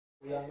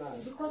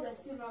Because I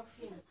still love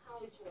him.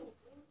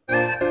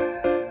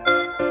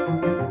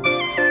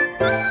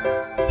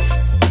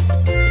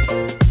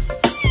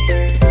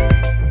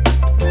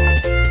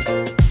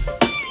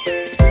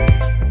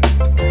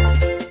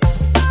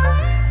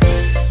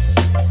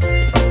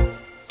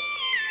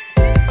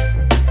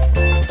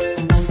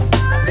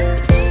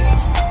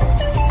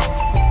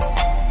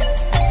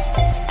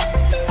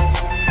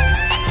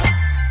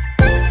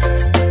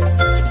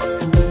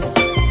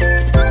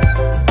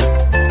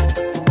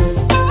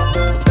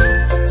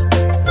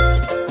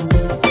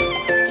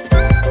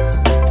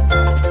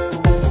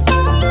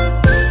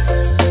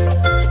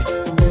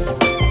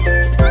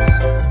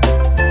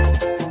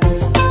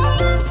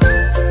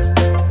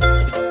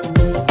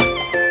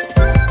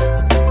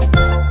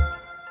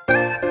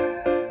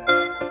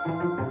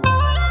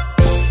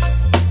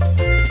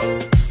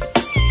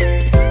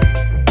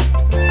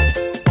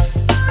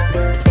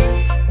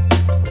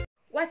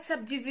 What's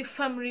up, Jizzy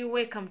family?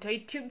 Welcome to our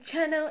YouTube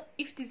channel.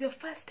 If it is your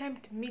first time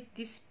to meet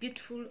this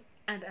beautiful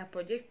and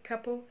apologetic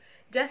couple,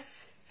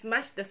 just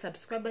smash the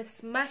subscribe,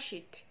 smash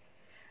it,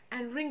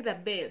 and ring the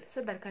bell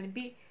so that can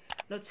be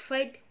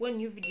notified when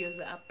new videos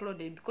are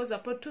uploaded, because I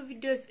upload 2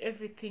 videos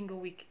every single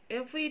week,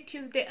 every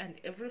Tuesday and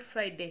every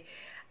Friday.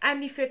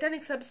 And if you're a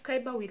returning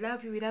subscriber, we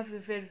love you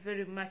very,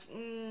 very much.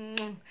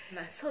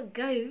 So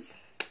guys,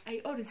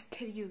 I always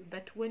tell you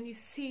that when you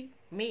see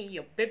me,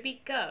 your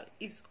baby girl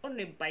is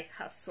only by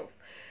herself.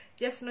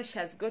 Just know she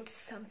has got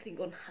something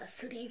on her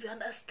sleeve, you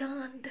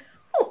understand?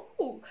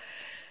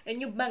 A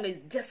new banger is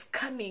just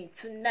coming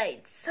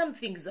tonight.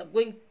 Something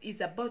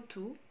is about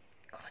to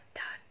go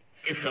down.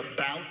 It's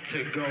about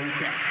to go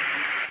down.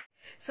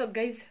 So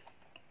guys,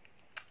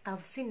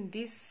 I've seen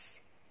this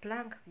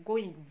prank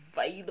going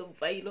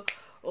viral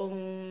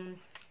on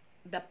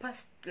the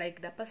past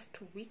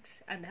 2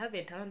 weeks, and I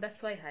haven't done.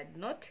 That's why I had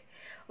not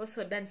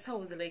also done. So I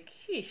was like,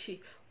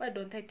 why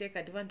don't I take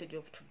advantage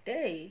of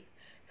today?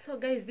 So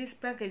guys, this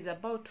prank is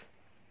about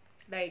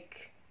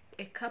like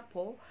a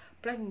couple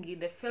pranking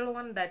the fellow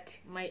one that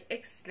my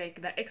ex,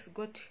 like the ex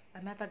got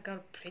another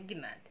girl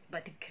pregnant.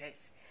 But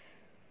guys,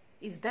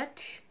 is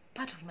that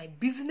part of my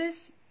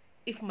business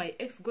if my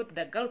ex got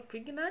the girl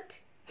pregnant?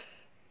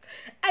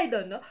 I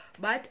don't know,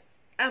 but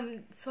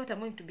that's what I'm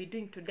going to be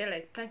doing today,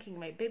 like pranking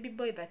my baby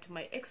boy that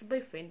my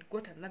ex-boyfriend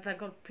got another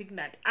girl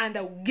pregnant, and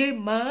I'll get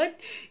mad,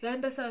 you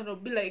understand? I'll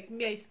be like,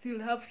 me, I still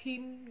have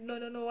him. No,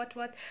 what?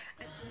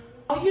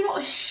 Are you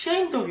not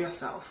ashamed of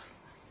yourself?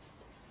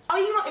 Are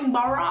you not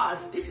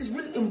embarrassed? This is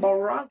really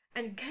embarrassing.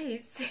 And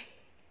guys,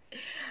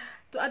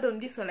 to add on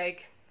this one,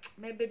 like,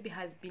 my baby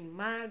has been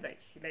mad,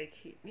 like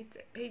he needs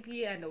a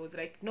baby, and I was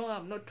like, no,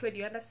 I'm not ready,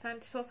 you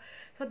understand? So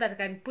that I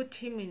can put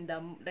him in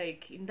the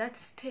in that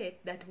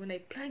state that when I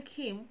prank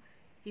him,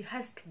 he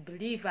has to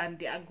believe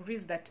and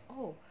agrees that,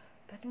 oh,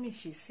 that means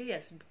she's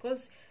serious,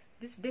 because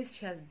these days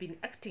she has been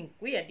acting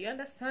weird, you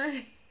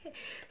understand?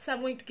 So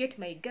I'm going to get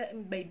my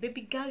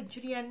baby girl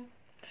Julian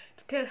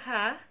to tell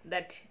her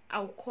that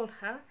I'll call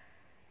her.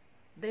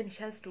 Then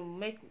she has to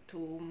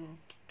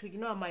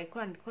ignore my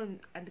call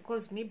and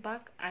calls me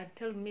back and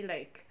tell me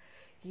like,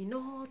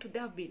 today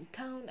I've been in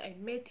town, I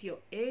met your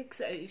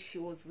ex, she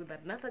was with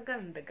another girl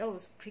and the girl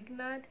was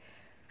pregnant,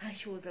 and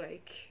she was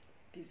like,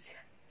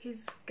 his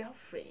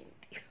girlfriend.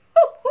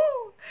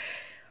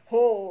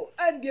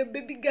 And your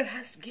baby girl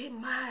has to get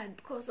mad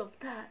because of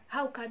that.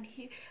 How can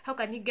he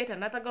get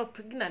another girl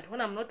pregnant when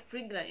I'm not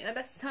pregnant, you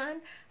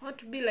understand? I want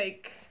to be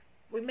like,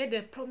 we made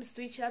a promise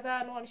to each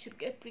other, no one should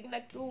get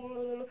pregnant.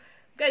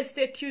 Guys,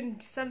 stay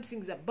tuned,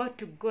 something's about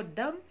to go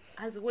down.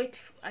 As wait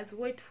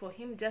for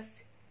him,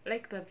 just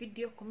like the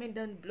video, comment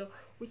down below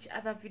which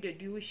other video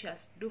do you wish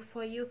us to do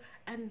for you,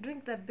 and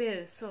ring the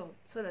bell so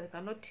that you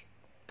cannot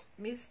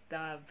miss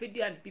the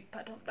video and be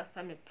part of the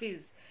family.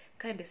 Please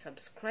kindly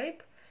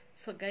subscribe.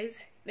 So guys,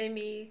 let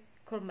me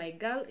call my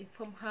girl,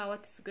 inform her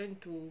what is going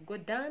to go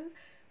down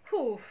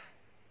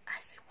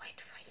as we wait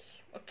for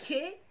him,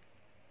 okay?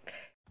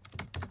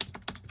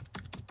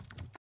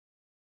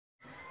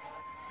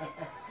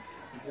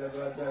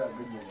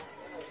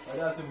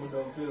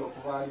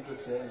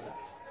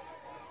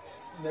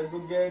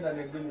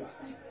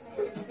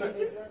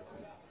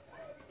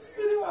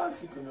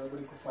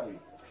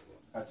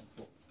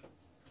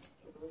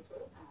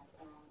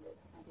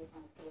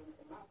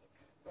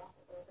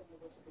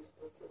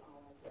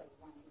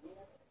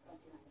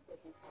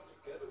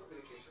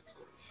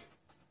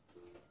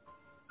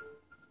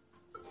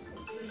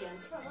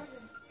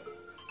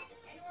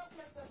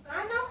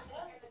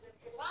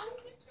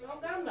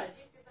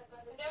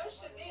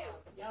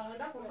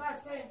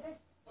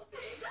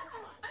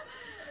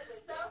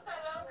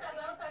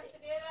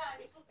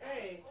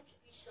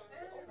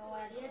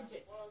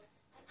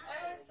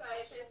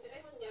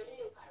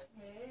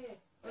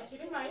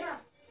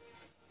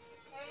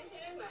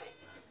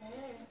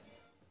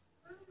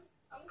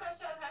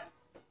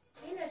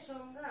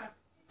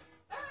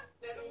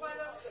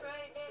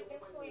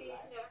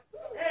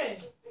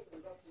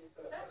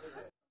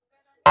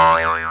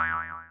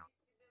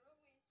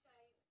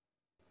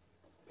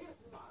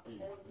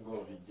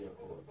 Go be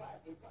careful.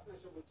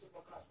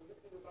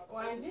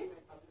 Wanji?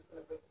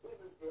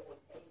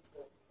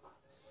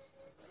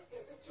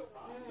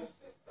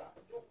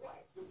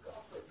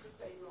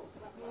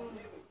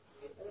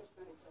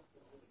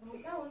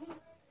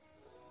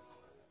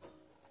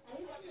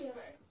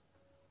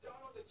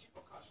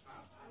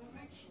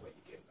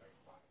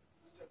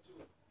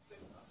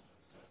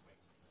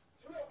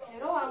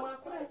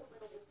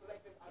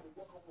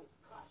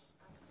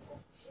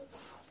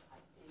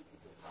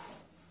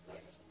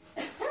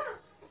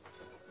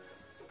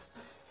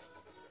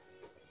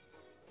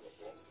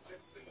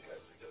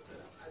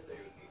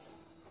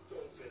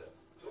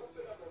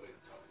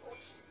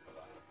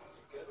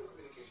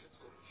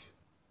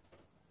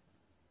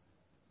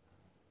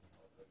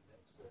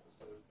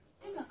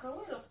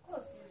 Well, of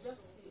course, it's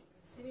just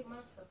 3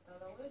 months after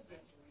the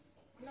wedding.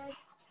 Like,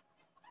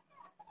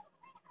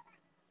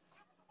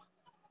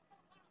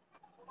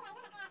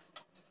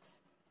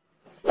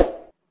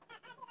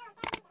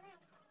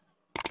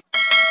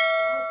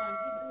 how can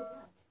he do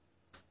that?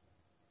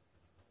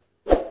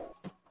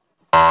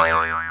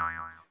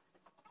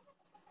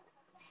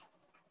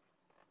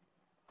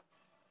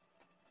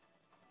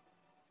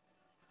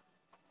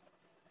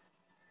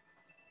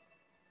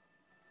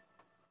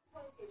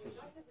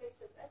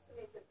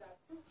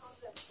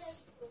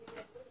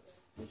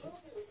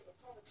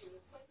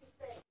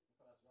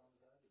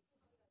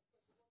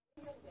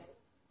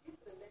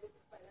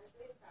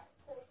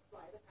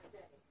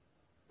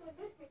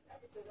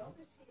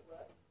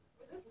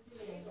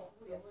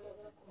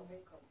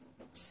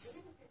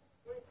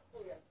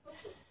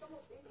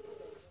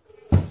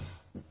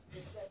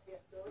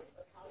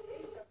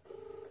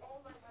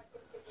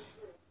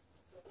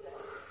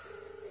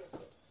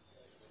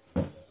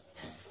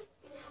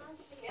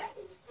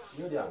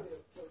 Julia,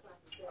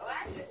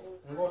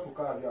 ngo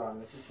tukavya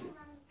ameshishi.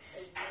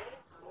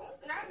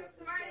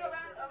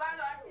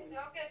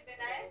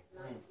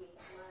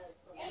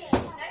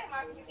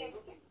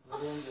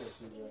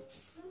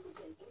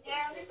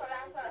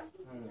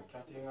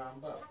 Chati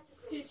ngamba.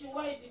 Chichi,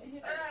 why did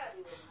he?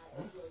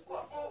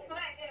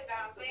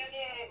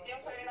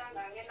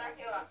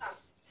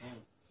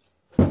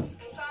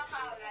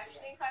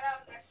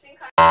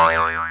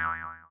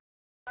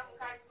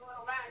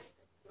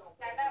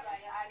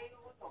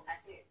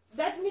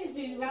 That means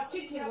he was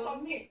cheating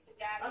on me.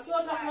 I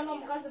saw that one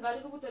of Kazi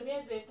got to put a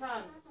music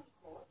time.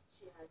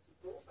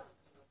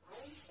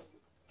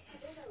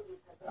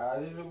 I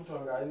didn't put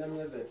on guy in a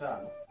music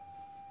time.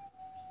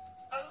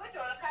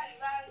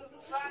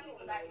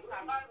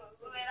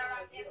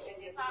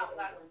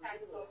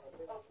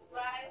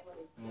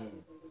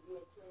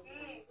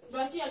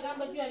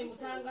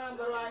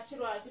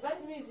 That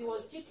means he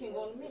was cheating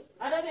on me.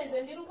 Other than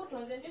Zendirubuto,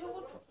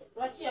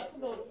 Rachia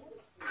food.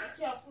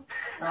 Rachia food.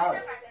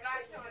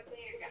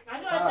 I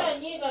don't know,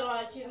 Niga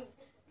Rachi.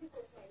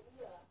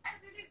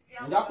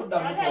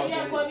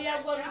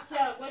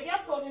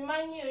 For the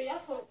money,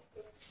 for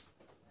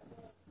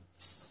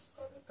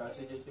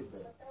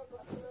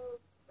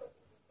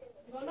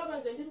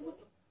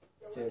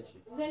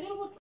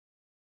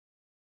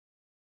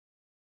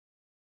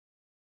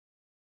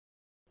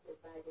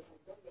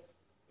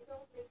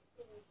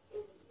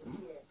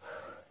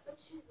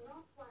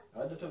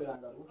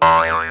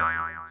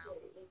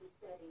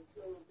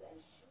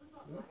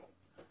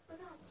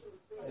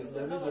is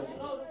the reason.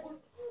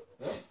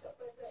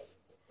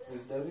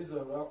 Is the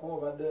reason why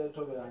over there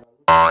to be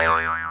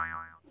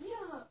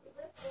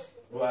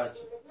watch.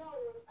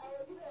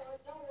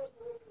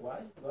 Why?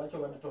 Watch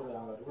over the to be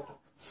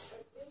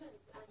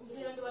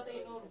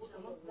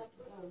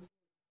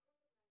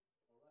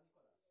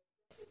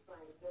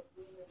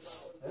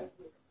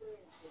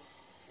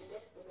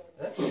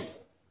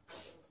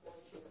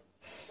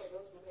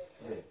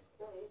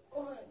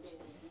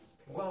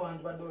go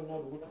and but don't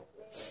know good.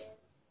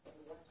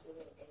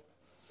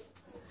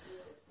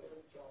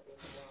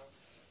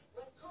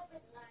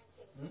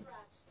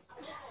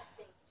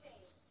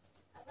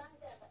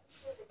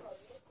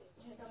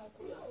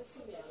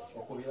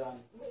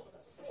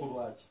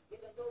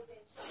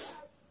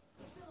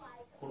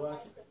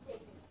 Kurwachi.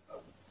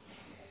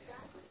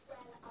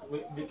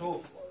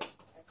 Bitofu.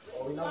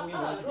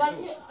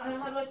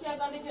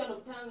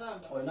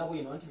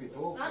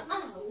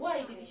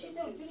 Why did she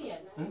tell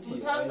Julian?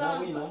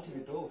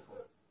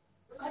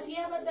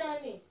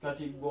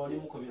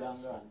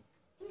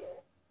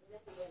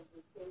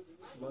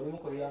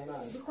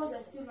 Because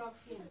I still love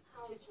him.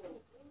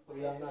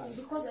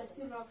 Because I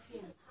still love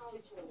him.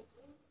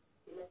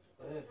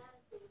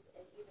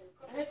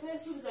 I pray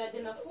soon as I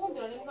did a phone,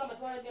 and I'm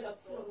going to get a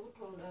full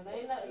and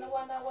I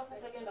wonder what's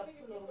again a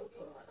full.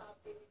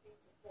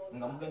 I'm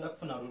going to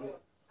funeral.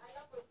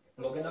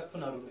 I'm going to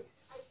funeral.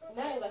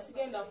 Now let's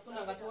again the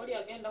funeral. I told you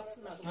again the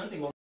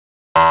funeral.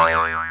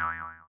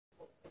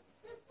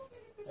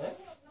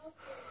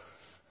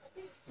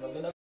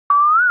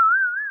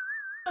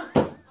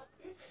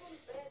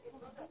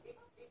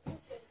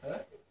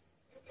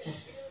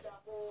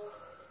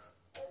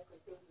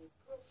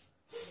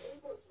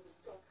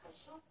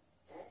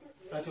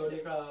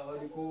 Katolika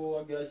waliko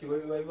wagira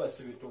kiwewe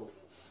basi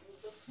bitufu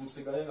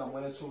musigale nga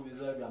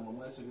mwesuubiza byammwe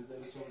mwesuubiza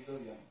ebisuubizo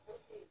byammwe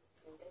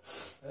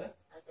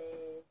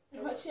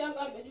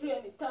Bachiyagambe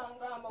Julia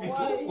Mitangamba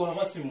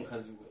waba si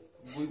mukazi we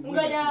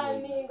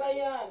ngayani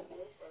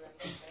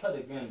kale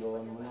genda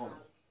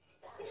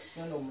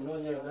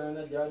omunoonya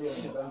gana gyali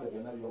omugambe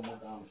byonna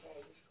by'omugamba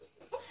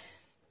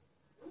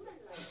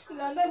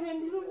ndabye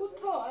ndi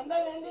lubuto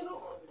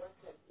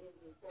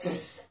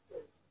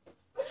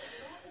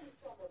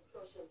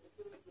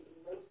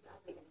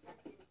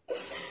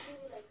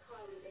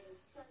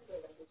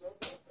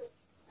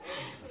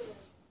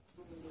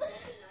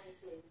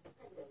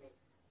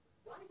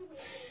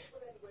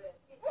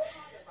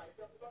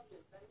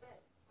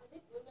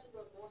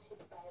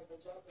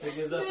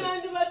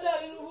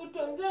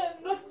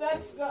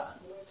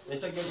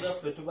ekitegeeza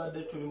ffe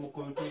tubadde tuli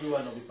tuli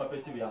wano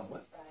bipapeti byammwe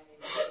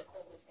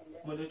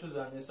mudde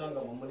tuzanyisa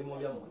nga mu mulimu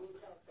byammwe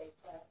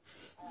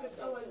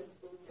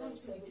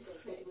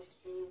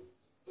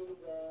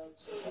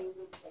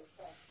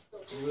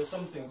You were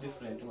something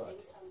different, what?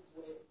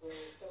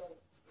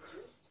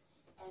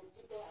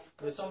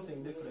 You were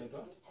something different,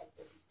 what?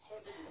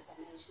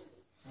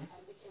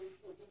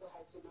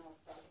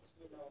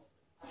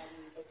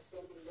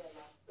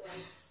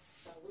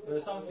 You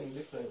were something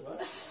different, what?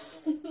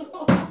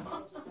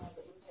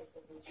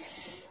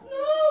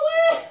 No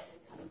way!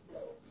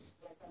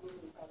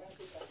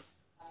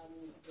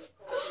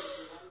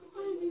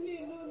 Why did he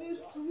do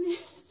this to me?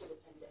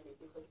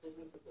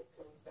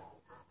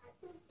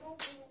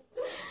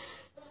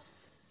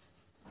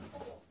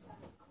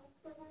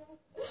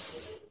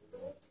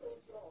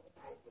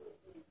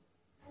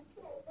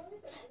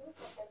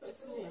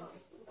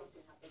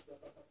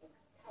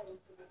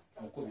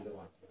 Mukubire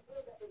wano.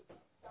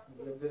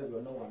 Mubyogere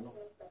byonna wano.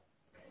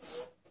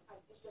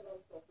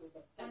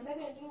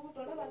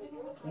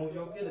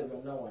 Mubyogere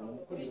byonna wano.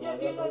 Did you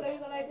know the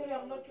reason I tell you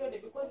I'm not ready?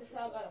 Because the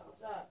saga was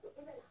that.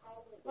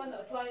 One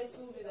or twice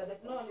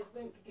that no one is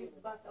going to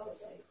give birth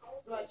outside.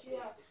 Right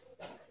here.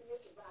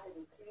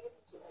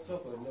 So,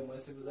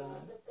 mwesibuza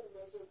nani?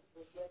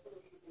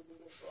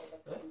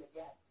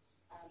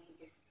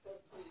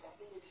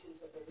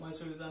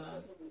 Mwesibuza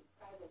nani?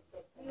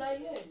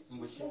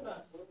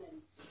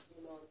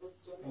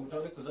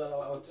 Mutali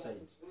kuzaala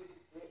outside.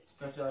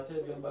 Kati ate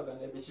ebyembaga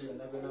n'ebiki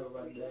byonna byonna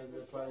babadde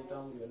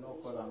byetwayitamu byonna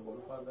okukola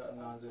ng'olupaga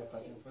nga nze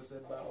kati nfuse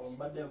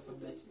mbadde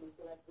nfudde ki?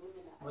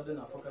 Mbadde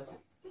nafuka ki?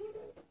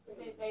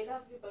 I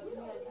love you, but me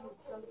I do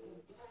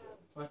something different.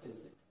 What is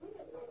it?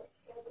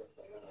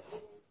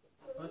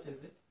 What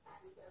is it?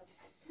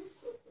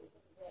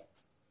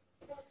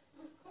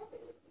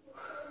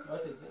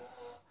 What is it?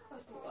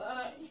 But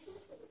why?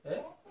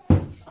 Eh?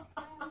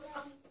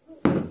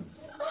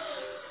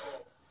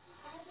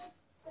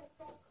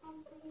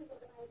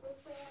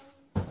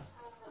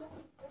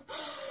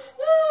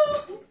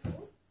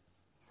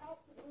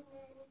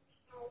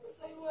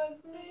 So he was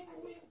playing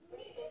with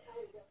me.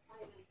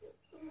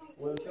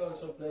 Weren't you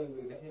also playing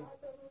with him?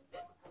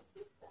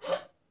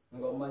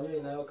 Ng'omanyi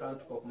inayo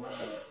kantu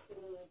kokumanya.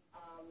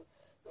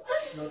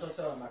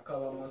 Notosawa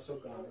nakaba amaaso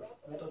gange.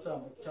 Notosawa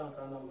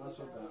mukucankana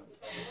amaaso gange.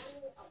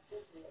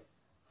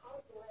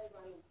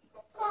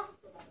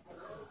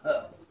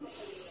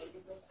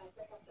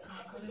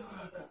 Kakale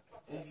waka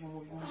ebyo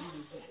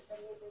mubyumvirize.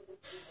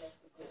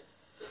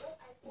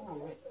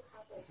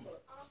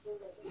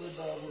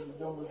 Weba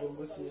bulijjo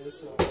mujumbu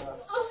siyeesooka.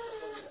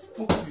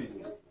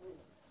 Mukubire.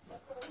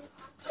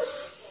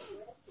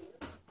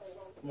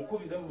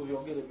 Mukubire mu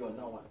byogere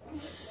byonna wano.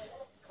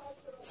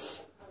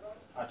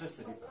 Ate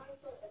sirika.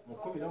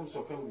 Mukubire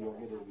musooke mu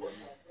byogere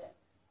byonna.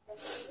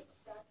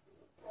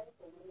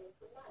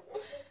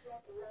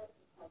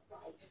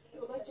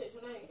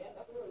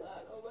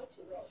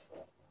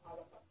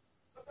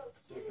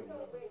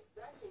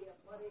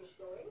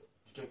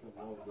 Kiteeke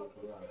mu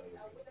byotulwana ebyo.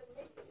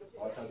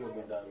 Awatali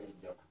ogenda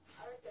abijjako.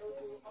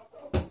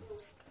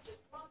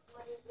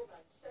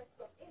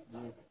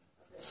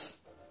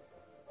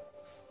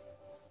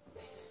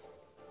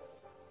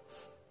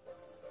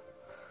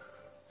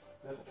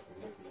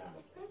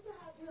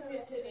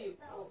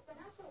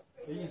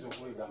 Eyinza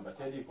okwegamba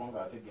teriiko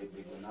ng'ategedde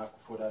gwe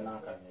n'akufuula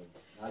n'akanyego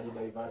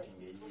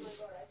n'agidaivatinga eyiye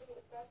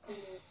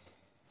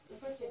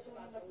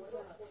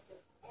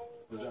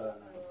kuzaala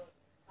nani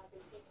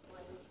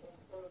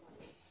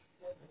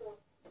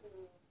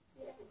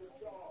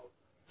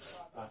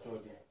ate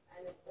oli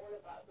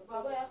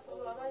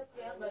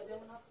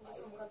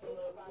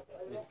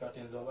kati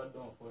nze obadde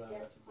onfuula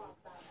nga kibe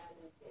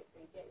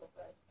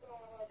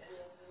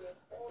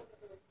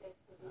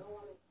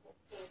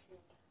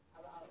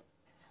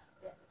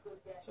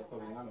soko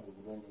bingambe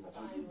bulungi nga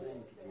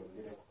tubiddemu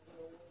tubyogereko.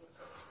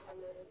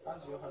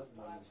 As your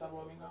husband, nsaba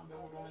obingambe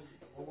bulungi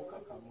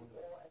obukakamuno.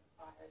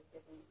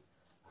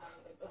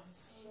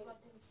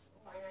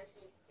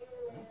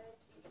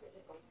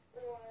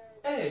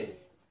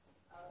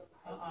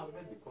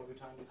 Baby ko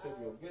bitandise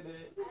byogere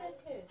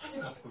ate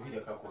katukubire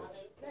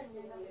kakoki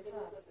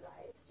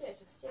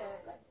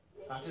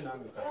ate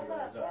nange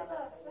katuwenza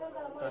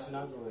kati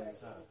nange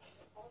wenzaala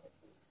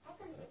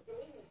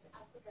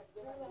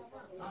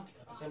anti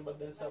kati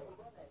kyembadde nsaba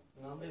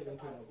ngamba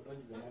ebintu bino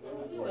bulungi byonna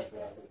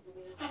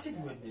ate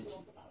biwedde ki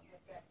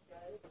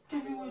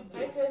tebiwedde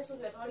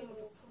twesuubira twali mu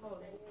tukufuna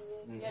olwo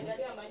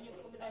yali amanyi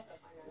kufumira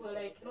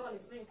like no one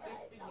is going to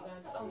get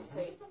pregnant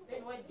outside.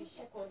 Then why did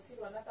she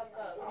consider another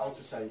girl?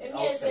 Outside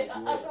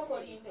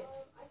asakolinde.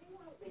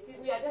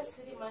 We are just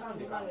 3 months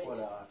in marriage. We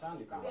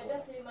are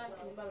just 3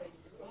 months in marriage.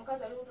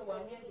 Omukazi ali muto gwa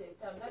myezi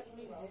 5. That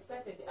means he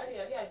started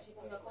yali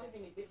achikinga ko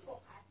even before.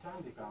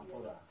 Tandika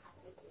mpola.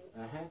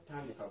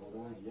 Tandika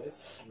bulungi,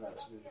 yes.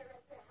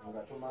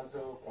 Nga tumaze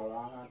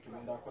okolanga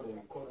tugenda kola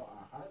emikolo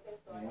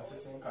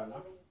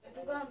nemusisinkana.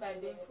 Tugamba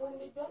ndi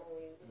nfumbidwa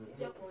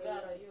sijja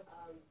kuzaalayo.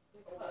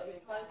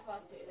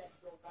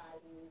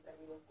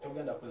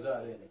 Tugenda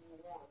kuzaala eno.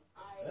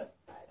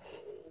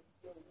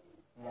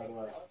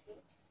 Ngalwaki.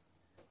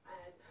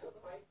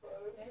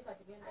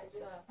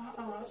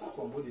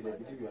 Sokumbulira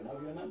ebiri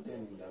byonna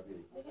ddeni ndabe.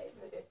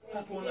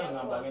 Katonda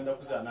ngamba agenda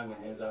kuzaala nange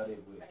nenzaala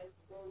ebweru.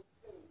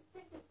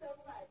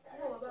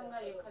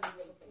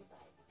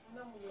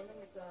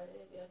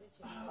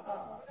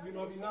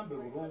 Bino bingambe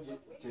bulungi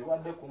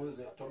tebadde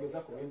kunze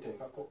togeza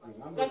kubinteekako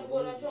bingambe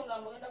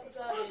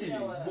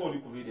bwoli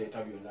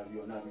kubireeta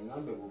byonna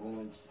bingambe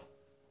bulungi.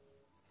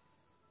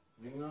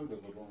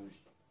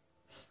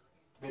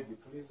 Baby,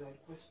 please, I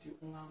request you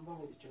ngamba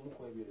buli kimu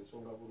ku ebyo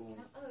ensonga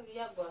bulungi.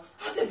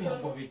 Ate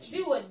byagwa biki?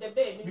 Biwedde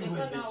baby,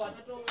 tekana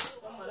watato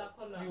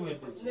omalako na.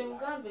 Ne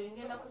ngambe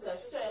ngenda kuzaala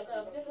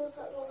sikyayagala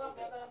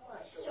tongamba yagala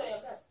mwana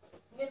sikyayagala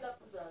ngenda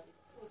kuzaala.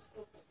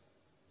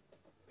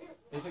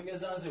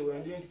 Ekitegeeza nze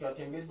wendi nti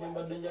kati engeri gye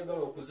mbadde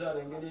njagala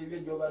okuzaala engeri ebyo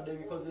gy'obadde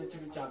bikoze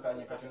ekibi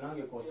kyankanye kati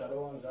nange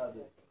k'osalawo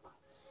nzaale.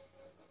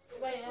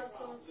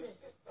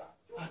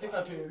 Ate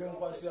kati ebyo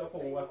nkwatirako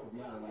obuwaku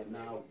byange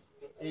naawe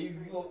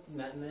ebyo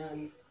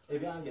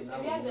ebyange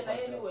naawe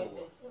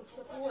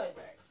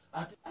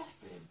ate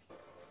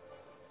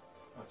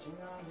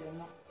okinyambye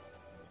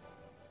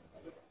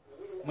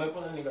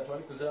mwekolani nga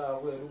twali kuzaala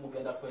bweru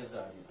mugenda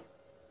kwezaalira.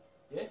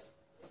 Yes?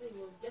 So he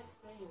was just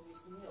playing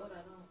with me all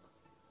along.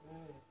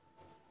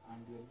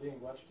 And you're doing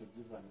what to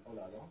give an all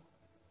along.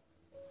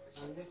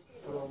 And then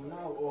from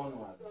now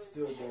onwards,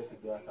 still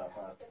death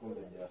apart,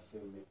 kumbe they are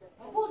still living.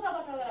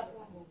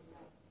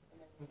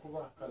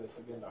 Nkuba kale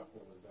sigenda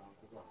kubuza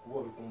nkuba kuba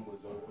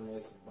olikumbuza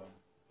olukuneesimba.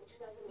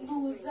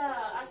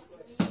 Mbuza, ask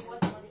me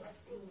what you want to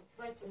ask me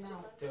right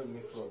now. Tell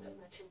me from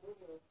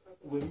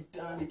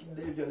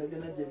webitandikidde byonna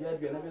gye byali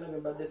byonna bye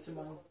mbadde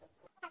simanyi.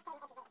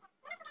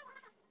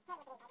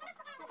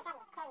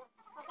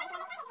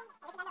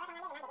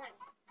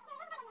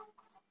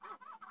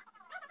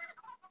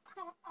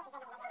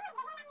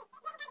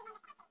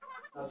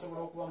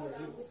 Asobola okuba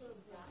muzibu.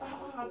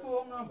 Ate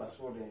ongamba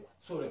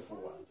sole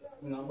forward.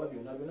 Ngamba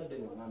byonna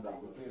ddeni ongamba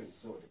very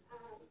sorry.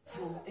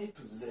 From A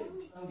to Z.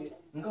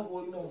 Nga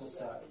bw'olina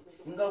omusaayi,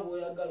 nga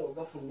bw'oyagala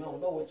ogafulumya,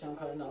 nga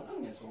bw'okyankala nawo,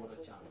 nange nsobola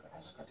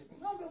kyankalana. Kati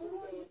ngambe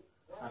bulungi.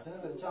 Ate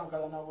nze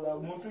nkyankalana bula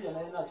muntu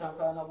yenna yenna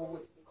kyankalana bubwe.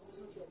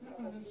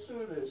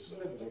 Sole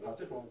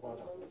ate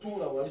tonkwata.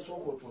 Tuula wali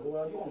sooka otuule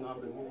wali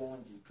ongambe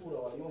bulungi. Tuula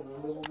wali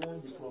ongambe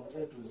bulungi from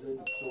A to Z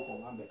sooka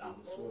ongambe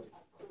I'm sorry.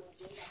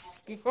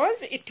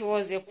 Because it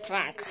was a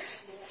prank.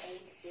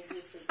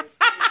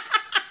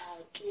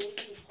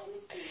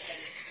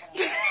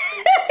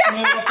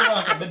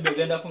 Babe,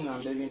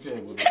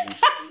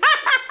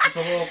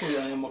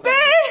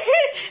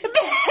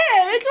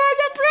 it was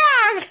a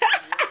prank.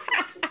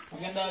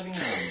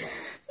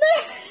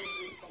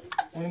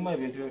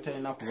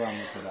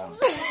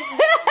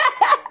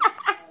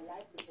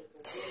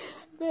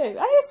 Babe,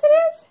 are you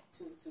serious?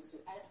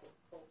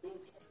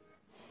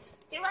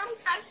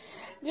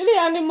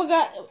 Julian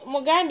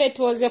Mugambe, it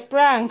was a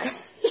prank.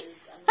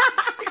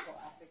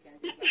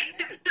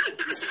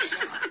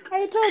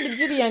 I told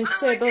Julian to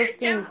say those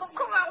things.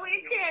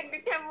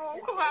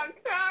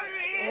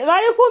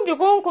 Bali kumpi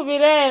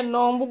kunkubira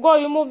eno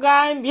mbugoyu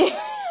Mugambye.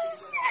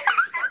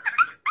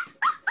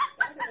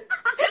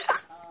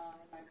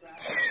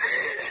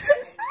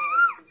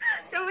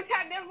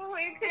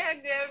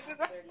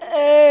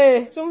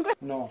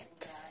 No.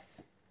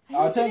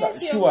 I'll say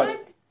that sure.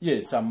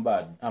 Yes, I'm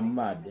bad. I'm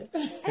mad.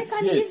 I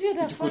can Yes, give you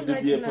the it phone could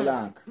right be a now.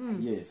 plank.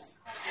 Yes.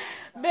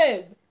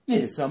 Babe.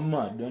 Yes, I'm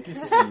mad. Don't you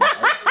say that?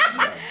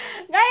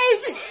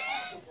 Guys.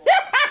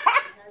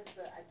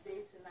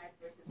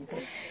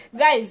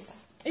 Guys,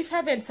 if you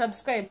haven't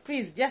subscribed,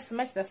 please just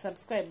smash the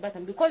subscribe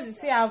button, because you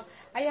see I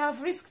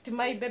have risked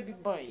my baby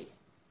boy.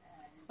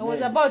 I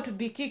was about to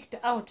be kicked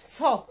out,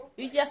 so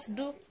you just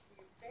do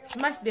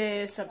smash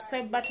the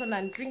subscribe button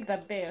and ring the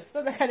bell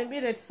so they can be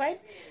notified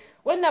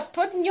when I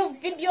put new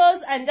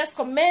videos, and just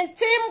comment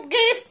Team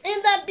Gift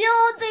in the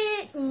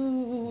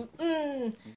building.